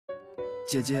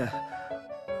姐姐，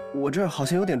我这儿好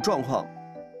像有点状况，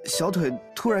小腿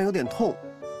突然有点痛。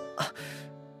啊，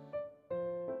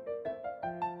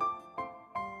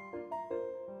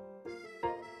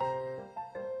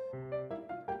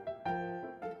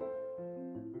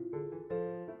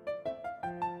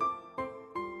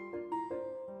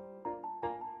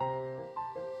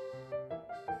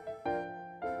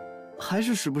还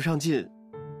是使不上劲，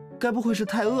该不会是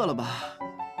太饿了吧？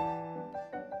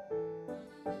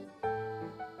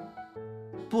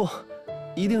不，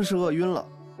一定是饿晕了，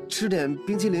吃点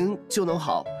冰淇淋就能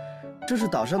好。这是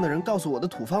岛上的人告诉我的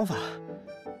土方法。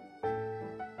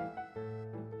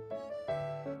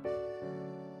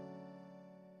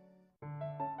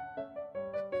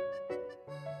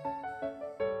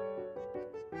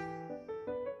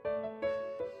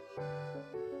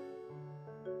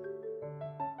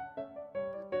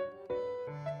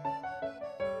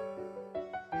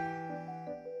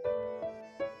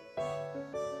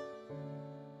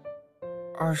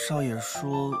二少爷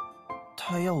说，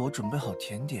他要我准备好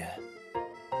甜点。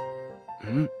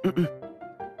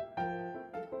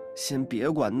先别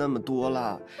管那么多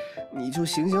了，你就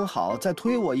行行好，再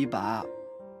推我一把。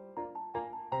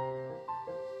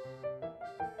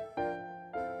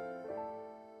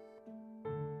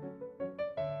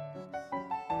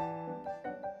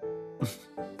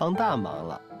帮大忙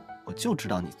了，我就知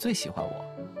道你最喜欢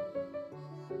我。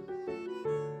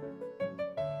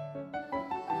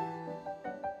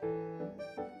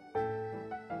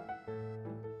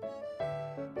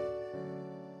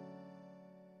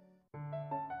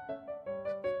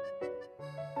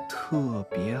特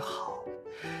别好，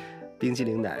冰淇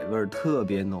淋奶味儿特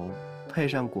别浓，配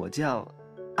上果酱，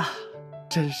啊，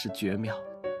真是绝妙。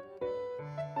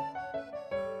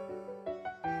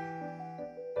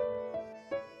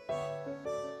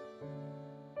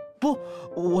不，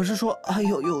我是说，哎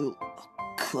呦呦，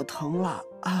可疼了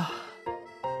啊！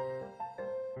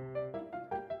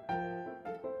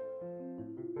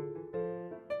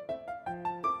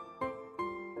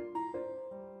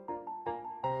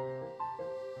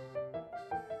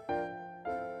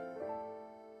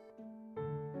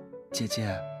姐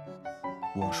姐，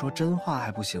我说真话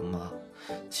还不行吗？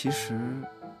其实，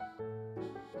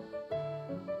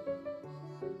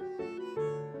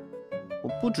我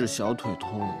不止小腿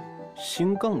痛，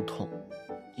心更痛，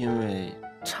因为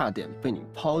差点被你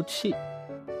抛弃。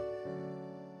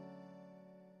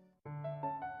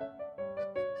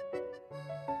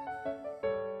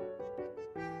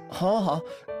好，好，好，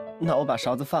那我把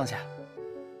勺子放下。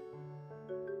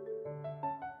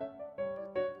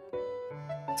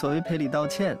作为赔礼道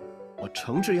歉，我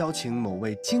诚挚邀请某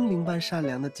位精灵般善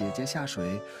良的姐姐下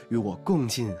水，与我共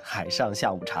进海上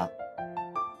下午茶。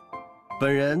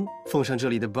本人奉上这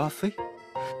里的 buffet，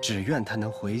 只愿她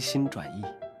能回心转意。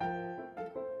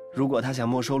如果她想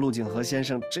没收陆景和先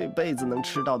生这辈子能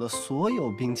吃到的所有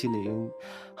冰淇淋，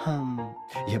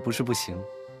也不是不行。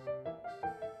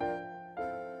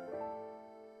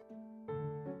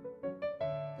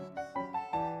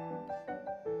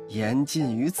言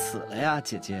尽于此了呀，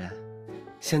姐姐。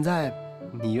现在，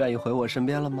你愿意回我身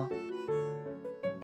边了吗？